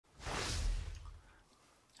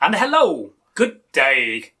And hello, good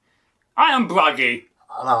day. I am Bragi.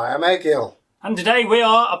 And I am Egil. And today we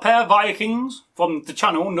are a pair of Vikings from the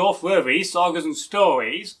channel North Worthy, Sagas and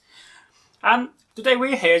Stories. And today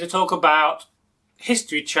we're here to talk about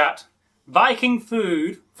history chat, Viking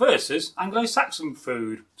food versus Anglo Saxon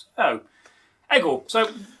food. So, Egil,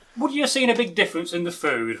 would you have seen a big difference in the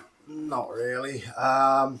food? Not really.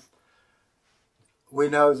 We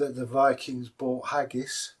know that the Vikings bought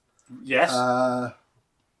haggis. Yes.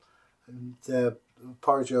 And the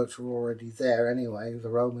porridge oats were already there anyway. The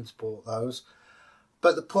Romans bought those.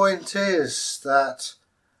 But the point is that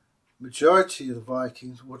majority of the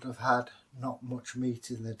Vikings would have had not much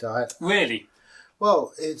meat in their diet. Really?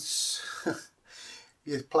 Well, it's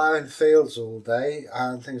you're ploughing fields all day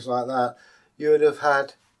and things like that. You would have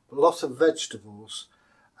had a lot of vegetables,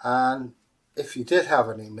 and if you did have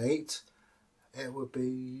any meat, it would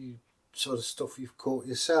be sort of stuff you've caught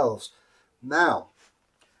yourselves. Now,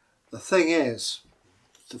 the thing is,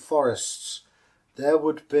 the forests, there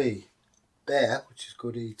would be bear, which is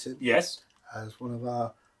good eating. Yes. As one of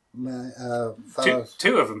our fellows.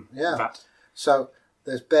 Two of them. Yeah. In fact. So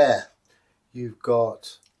there's bear. You've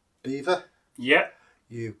got beaver. Yeah.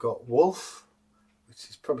 You've got wolf, which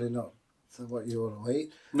is probably not what you want to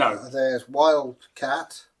eat. No. There's wild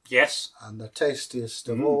cat. Yes. And the tastiest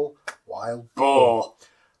of all, wild boar.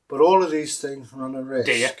 But all of these things run a risk.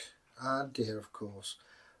 Deer. And deer, of course.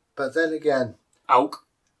 But then again, elk.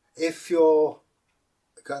 If you're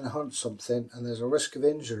going to hunt something and there's a risk of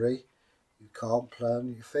injury, you can't plough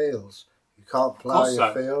your fields. You can't plough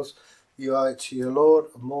your fields. You owe it to your Lord,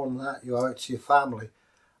 and more than that, you owe it to your family.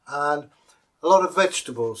 And a lot of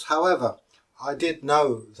vegetables. However, I did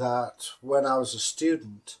know that when I was a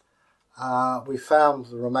student, we found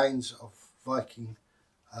the remains of Viking,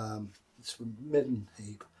 it's a midden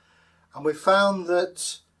heap, and we found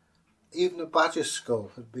that even a badger's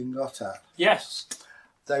skull had been got at. Yes.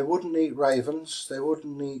 They wouldn't eat ravens, they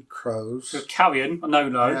wouldn't eat crows. So carrion, no.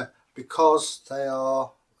 Yeah, because they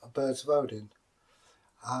are birds of Odin.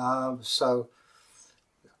 So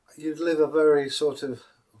you'd live a very sort of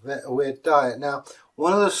weird diet. Now,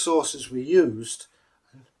 one of the sources we used,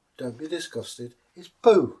 and don't be disgusted, is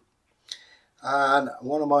poo. And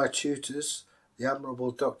one of my tutors, the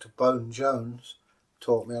Admirable Dr. Bone Jones,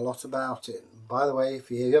 taught me a lot about it. And by the way, if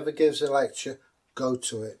he ever gives a lecture, go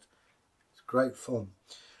to it. It's great fun.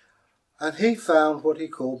 And he found what he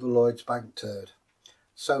called the Lloyd's Bank turd.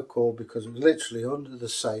 So called because it was literally under the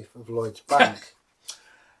safe of Lloyd's Bank.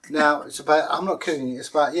 Now, it's about, I'm not kidding you, it's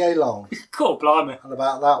about yay long. Cool, blimey. And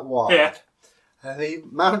about that wide. Yeah. And he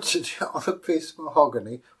mounted it on a piece of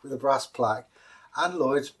mahogany with a brass plaque, and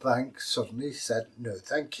Lloyd's Bank suddenly said, no,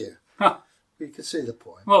 thank you. Huh. You can see the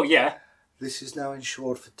point. Well, yeah. This is now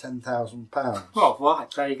insured for £10,000. Well, right,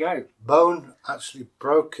 there you go. Bone actually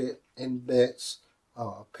broke it in bits,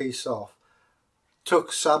 a piece off, took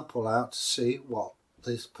a sample out to see what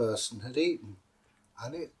this person had eaten,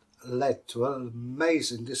 and it led to an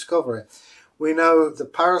amazing discovery. We know the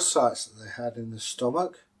parasites that they had in the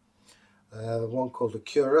stomach, one called a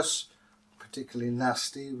curus, particularly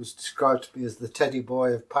nasty. It was described to me as the teddy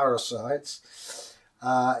boy of parasites.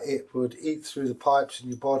 It would eat through the pipes in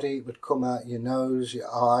your body, it would come out your nose,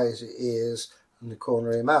 your eyes, your ears and the corner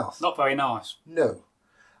of your mouth. Not very nice. No.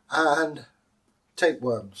 And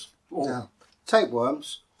tapeworms. Ooh. Now,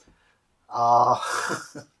 tapeworms are,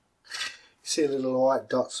 you see little white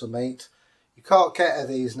dots of meat. You can't get at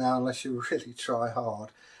these now unless you really try hard,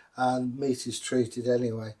 and meat is treated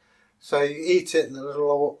anyway. So you eat it and the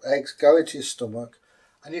little eggs go into your stomach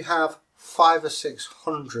and you have 500 or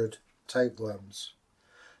 600 tapeworms.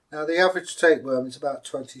 Now the average tapeworm is about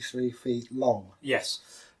 23 feet long. Yes.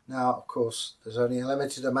 Now of course there's only a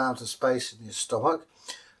limited amount of space in your stomach,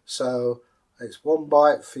 so it's one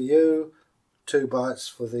bite for you, 2 bites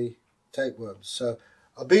for the tapeworms. So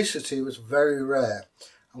obesity was very rare,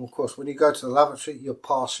 and of course when you go to the lavatory you're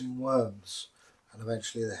passing worms and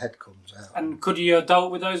eventually the head comes out. And could you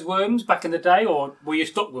adult with those worms back in the day, or were you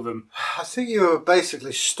stuck with them? I think you were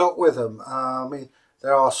basically stuck with them. I mean,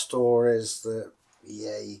 there are stories that,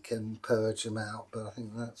 yeah, you can purge them out, but I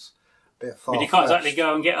think that's a bit far. But you can't exactly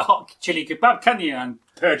go and get a hot chili kebab, can you, and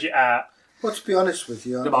purge it out? Well, to be honest with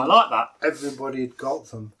you, They might like that. Everybody had got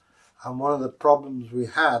them, and one of the problems we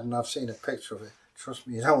had, and I've seen a picture of it, trust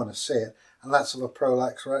me, you don't want to see it, and that's of a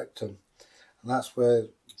prolapse rectum, and that's where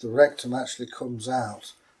the rectum actually comes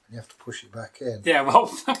out and you have to push it back in. Yeah,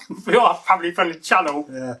 well, we are a family-friendly channel.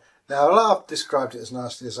 Yeah. Now, I've described it as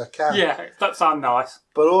nicely as I can. Yeah, that sounds nice.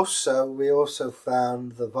 But also, we also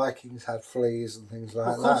found the Vikings had fleas and things like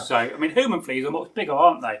that. Of course so. I mean, human fleas are much bigger,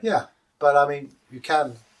 aren't they? Yeah, but I mean, you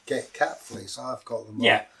can get cat fleas. I've got them.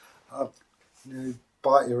 Yeah.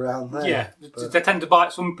 Bite you around there. Yeah, but, they tend to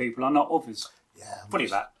bite some people and not others. Yeah. Funny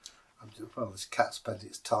that. Well, this cat spent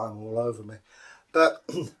its time all over me. But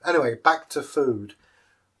anyway, back to food.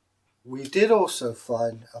 We did also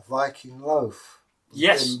find a Viking loaf.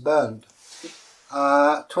 Yes. Been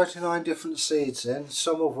burnt. 29 different seeds in,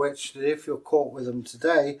 some of which, if you're caught with them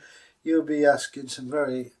today, you'll be asking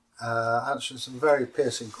answering some very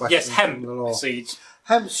piercing questions. Yes, hemp from the law. seeds.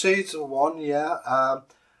 Hemp seeds are one, yeah.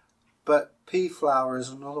 But pea flour is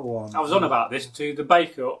another one. I was on about this to the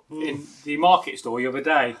baker in the market store the other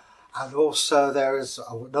day. And also there is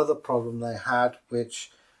another problem they had,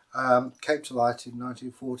 which came to light in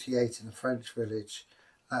 1948 in a French village.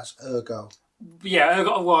 That's ergot. Yeah, I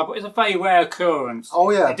got a while, but it's a very rare occurrence.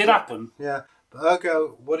 Oh yeah. It did happen. Yeah. But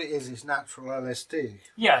ergot, what it is natural LSD.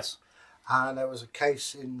 Yes. And there was a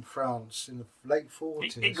case in France in the late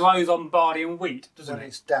 40s. It grows on barley and wheat, doesn't when it?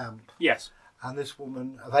 it's damp. Yes. And this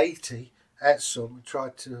woman of 80 ate some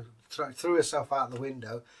and threw herself out the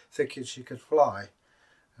window thinking she could fly.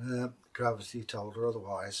 Gravity told her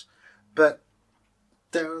otherwise. But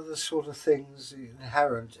there are the sort of things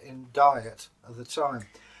inherent in diet at the time.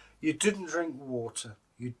 You didn't drink water.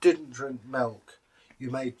 You didn't drink milk.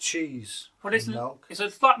 You made cheese from milk. It's a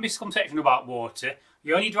slight misconception about water.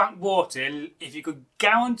 You only drank water if you could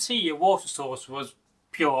guarantee your water source was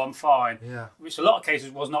pure and fine. Yeah. Which a lot of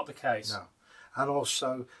cases was not the case. No. And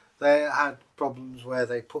also they had problems where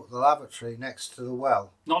they put the lavatory next to the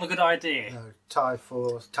well. Not a good idea. You know,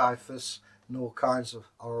 typhus and all kinds of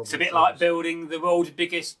horrible It's a bit things. like building the world's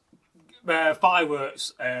biggest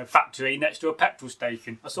fireworks factory next to a petrol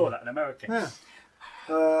station. I saw that in America.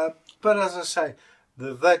 Yeah. But as I say,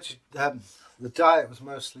 the diet was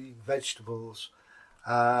mostly vegetables,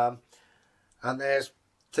 and there's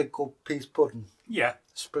a thing called peas pudding. Yeah.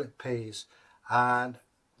 Split peas, and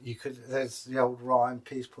there's the old rhyme: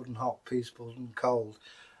 peas pudding hot, peas pudding cold,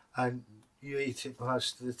 and you eat it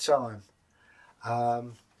most of the time.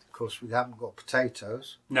 Of course, we haven't got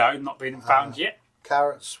potatoes. No, not been found yet.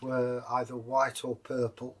 Carrots were either white or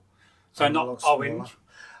purple, So not orange.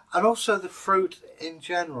 And also the fruit in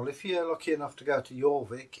general. If you're lucky enough to go to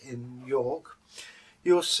Jorvik in York,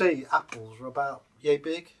 you'll see apples are about yay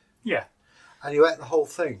big. Yeah. And you ate the whole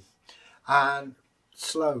thing. And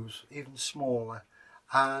sloes, even smaller.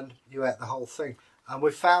 And you ate the whole thing. And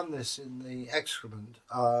we found this in the excrement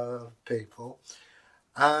of people.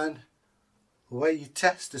 And the way you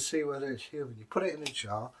test to see whether it's human, you put it in a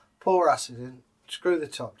jar, pour acid in, screw the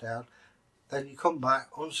top down, then you come back,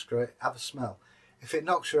 unscrew it, have a smell. If it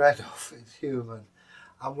knocks your head off, it's human.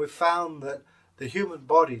 And we found that the human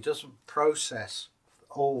body doesn't process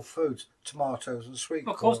all foods, tomatoes and sweet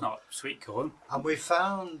corn. Of course not, sweet corn. And we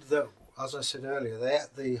found that, as I said earlier, they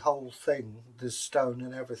ate the whole thing, the stone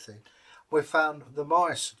and everything. We found the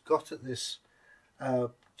mice had got at this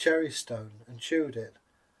cherry stone and chewed it.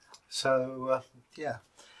 So, yeah,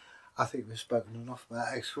 I think we've spoken enough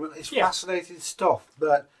about excrement. It's fascinating stuff,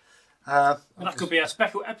 but... that could be a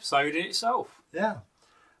special episode in itself. Yeah,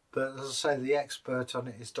 but as I say, the expert on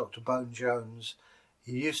it is Dr. Bone Jones.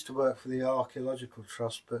 He used to work for the Archaeological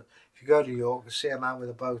Trust, but if you go to York, you see a man with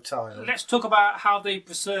a bow tie on. Let's talk about how they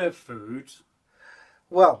preserve food.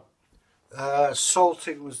 Well,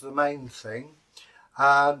 salting was the main thing.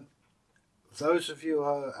 And those of you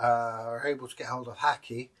who are able to get hold of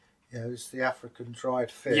hacky, it's the African dried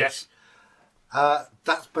fish. Yes.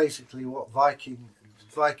 That's basically what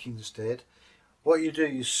Vikings did. What you do,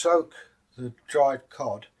 you soak the dried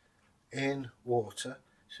cod in water,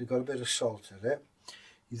 so you've got a bit of salt in it.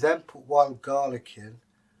 You then put wild garlic in,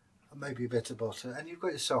 and maybe a bit of butter, and you've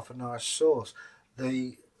got yourself a nice sauce.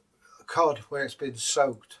 The cod, where it's been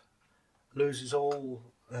soaked, loses all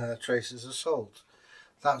traces of salt.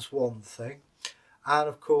 That's one thing. And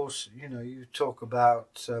of course, you talk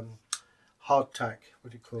about hardtack.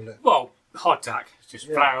 What do you call it? Well, hardtack. It's just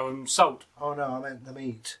flour and salt. Oh no, I meant the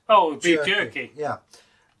meat. Oh, beef jerky. Yeah,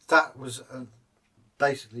 that was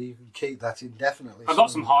basically you can keep that indefinitely. I've got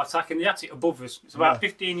some hardtack in the attic above us. It's about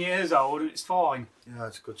 15 years old and it's fine. Yeah,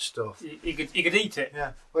 it's good stuff. You could eat it.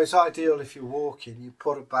 Yeah, well, it's ideal if you're walking. You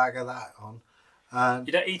put a bag of that on, and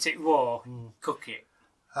you don't eat it raw. Cook it.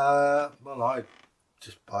 Well, I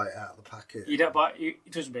just buy it out of the packet. You don't buy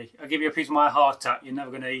it. Trust me. I'll give you a piece of my hardtack. You're never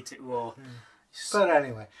going to eat it raw. But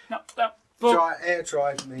anyway, air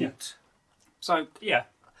dried meat. Yeah. So yeah,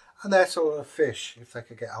 and they're sort of fish if they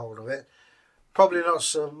could get hold of it. Probably not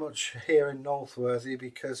so much here in Northworthy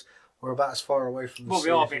because we're about as far away from the sea. Well, we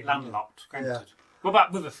are a bit landlocked. Granted. Yeah. What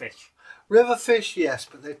about river fish? River fish, yes,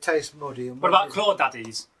 but they taste muddy. And what about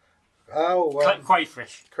crawdaddies? Oh, well,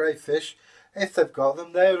 Crayfish. Crayfish. if they've got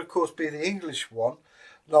them. They would of course be the English one,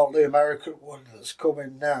 not the American one that's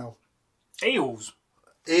coming now. Eels.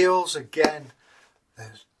 Eels, again,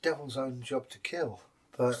 there's devil's own job to kill.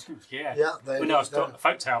 But yeah, they, we know a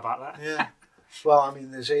folk tale about that. Yeah. Well, I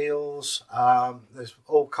mean, there's eels. There's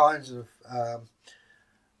all kinds of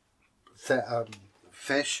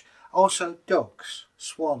fish. Also, ducks,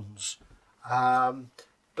 swans,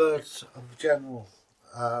 birds of general.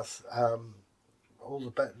 All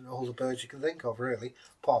the birds you can think of, really,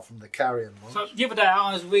 apart from the carrion ones. So the other day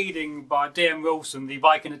I was reading by D.M. Wilson, the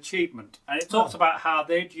Viking Achievement, and it talks about how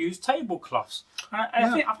they'd use tablecloths. And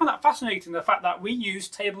I find that fascinating, the fact that we use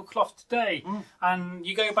tablecloth today. And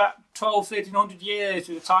you go back 1300 years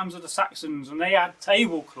to the times of the Saxons, and they had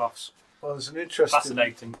tablecloths. Well, there's an interesting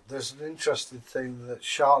thing that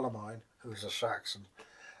Charlemagne, who was a Saxon,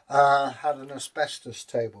 had an asbestos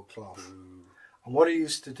tablecloth. And what he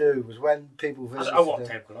used to do was when people visited what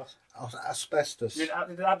tablecloth? Asbestos. Did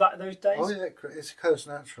they have that in those days? Oh yeah, it occurs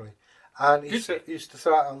naturally. And he used to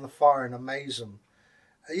throw it on the fire and amaze them.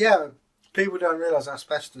 Yeah, people don't realise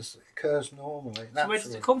asbestos occurs normally, naturally. So where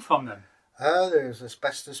does it come from then? There's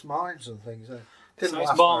asbestos mines and things. So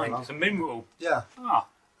it's mined, it's a mineral. Yeah. Ah.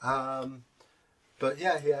 But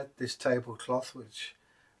yeah, he had this tablecloth which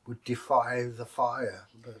would defy the fire.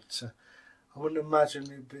 But I wouldn't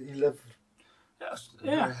imagine he lived.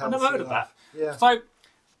 Yeah, I never heard of that. Yeah.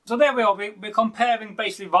 So there we are. We're comparing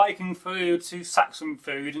basically Viking food to Saxon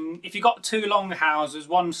food, and if you got two longhouses,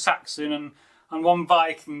 one Saxon and one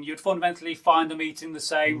Viking, you'd fundamentally find them eating the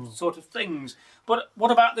same sort of things. But what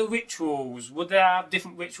about the rituals? Would they have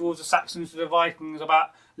different rituals, the Saxons to the Vikings,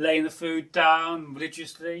 about laying the food down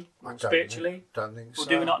religiously, spiritually? Don't think so. Or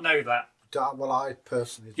do we not know that? Well, I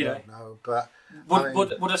personally don't know, but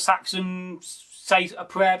would a Saxon say a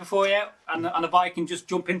prayer before you, and a Viking just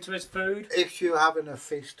jump into his food? If you're having a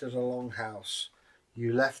feast at a longhouse,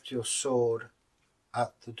 you left your sword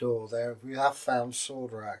at the door. There, we have found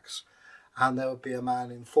sword racks, and there would be a man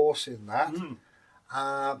enforcing that.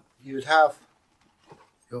 You'd have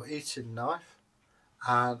your eating knife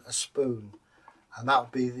and a spoon, and that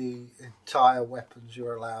would be the entire weapons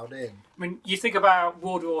you're allowed in. I mean, you think about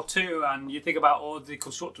World War II, and you think about all the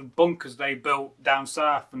constructed bunkers they built down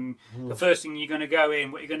south, and the first thing you're going to go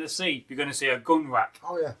in, what you're going to see? You're going to see a gun rack.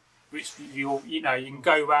 Oh yeah. Which you can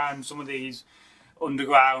go around some of these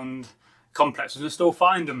underground complexes and still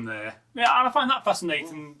find them there. Yeah, and I find that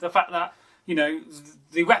fascinating. The fact that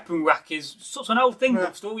the weapon rack is such an old thing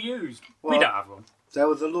that's still used. Well, we don't have one. There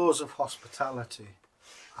were the laws of hospitality.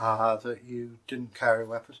 That you didn't carry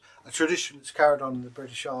weapons. A tradition that's carried on in the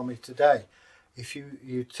British Army today. If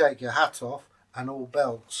you take your hat off and all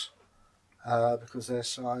belts, because they're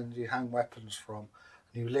signs you hang weapons from,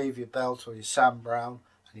 and you leave your belt or your Sam Brown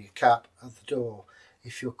and your cap at the door.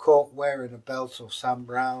 If you're caught wearing a belt or Sam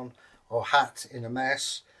Brown or hat in a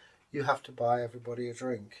mess, you have to buy everybody a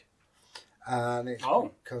drink. And it's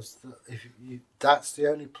because that's the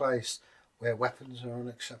only place where weapons are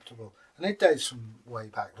unacceptable. And it dates from way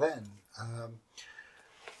back then.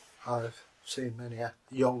 I've seen many a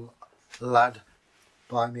young lad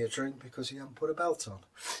buy me a drink because he hadn't put a belt on.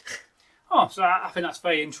 Oh, so I think that's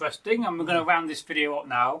very interesting, and we're going to round this video up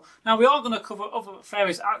now. Now, we are going to cover other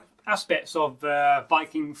various aspects of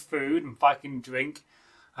Viking food and Viking drink.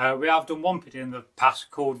 We have done one video in the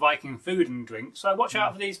past called Viking Food and Drink, so watch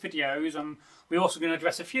out for these videos, and we're also going to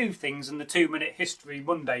address a few things in the 2-minute History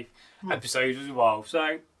Monday episode as well.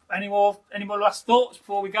 So, any more last thoughts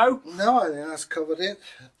before we go? No, I think that's covered it.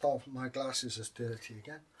 Apart from my glasses is dirty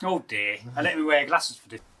again. Oh dear, I let me wear glasses for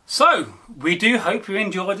this. So, we do hope you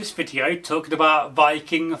enjoyed this video talking about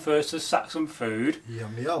Viking versus Saxon food.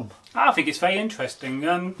 Yum yum. I think it's very interesting,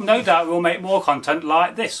 and no doubt we'll make more content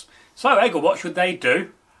like this. So, Egil, what should they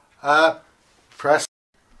do? Press.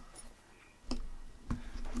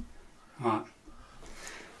 Right.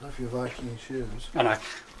 Love your Viking shoes. I know.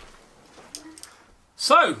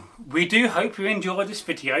 So, we do hope you enjoyed this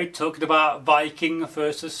video talking about Viking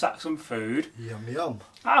versus Saxon food. Yum yum.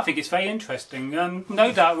 I think it's very interesting, and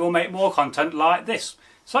no doubt we'll make more content like this.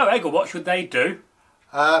 So, Egil, what should they do?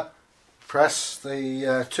 Press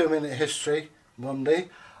the 2-minute History Monday,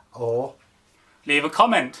 or leave a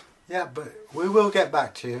comment. Yeah, but we will get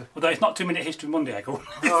back to you. Although it's not 2-minute History Monday, Egil.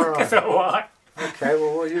 Alright. Alright. Okay,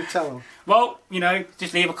 well, what do you tell them? Well,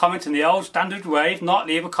 just leave a comment in the old standard way. If not,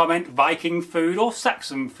 leave a comment Viking food or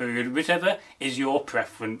Saxon food, whichever is your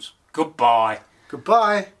preference. Goodbye.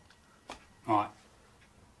 Goodbye. Right.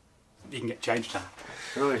 You can get changed now.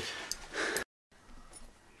 Right.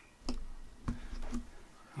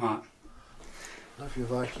 Right. Love your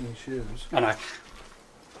Viking shoes. I know.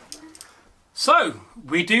 So,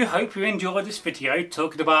 we do hope you enjoyed this video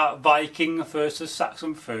talking about Viking versus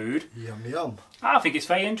Saxon food. Yum yum. I think it's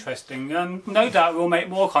very interesting and no doubt we'll make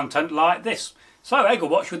more content like this. So Egil,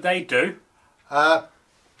 what should they do?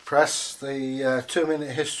 Press the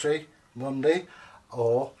 2-minute history Monday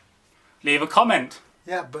or... Leave a comment.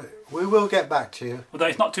 Yeah, but we will get back to you. Although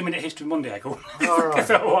it's not 2-minute history Monday, Egil. Alright.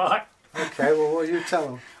 It's alright. Okay, well what do you tell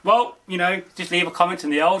them? Well, you know, just leave a comment in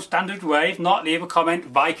the old standard way. If not, leave a comment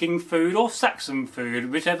Viking food or Saxon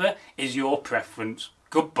food, whichever is your preference.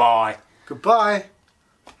 Goodbye. Goodbye.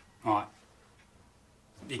 Right.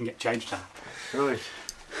 You can get changed now. Right.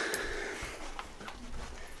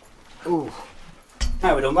 Ooh.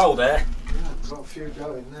 Now we're done well there. Yeah, got a few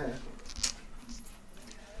going there.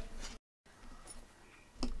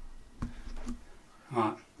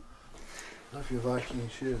 Right. Love your Viking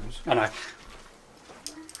shoes. I know.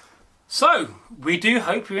 So, we do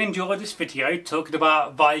hope you enjoyed this video talking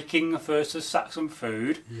about Viking versus Saxon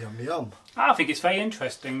food. Yum yum. I think it's very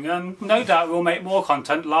interesting and no doubt we'll make more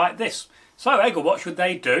content like this. So Egil, what should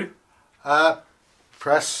they do?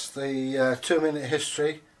 Press the 2-minute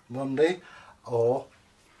history Monday or...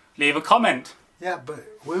 Leave a comment. Yeah, but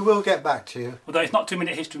we will get back to you. Although it's not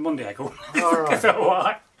 2-minute history Monday, Egil. Alright. It's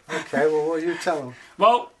alright. Okay, well what do you tell them?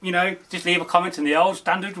 Well, you know, just leave a comment in the old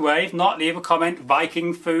standard way. If not, leave a comment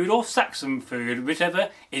Viking food or Saxon food, whichever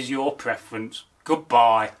is your preference.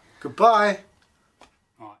 Goodbye. Goodbye.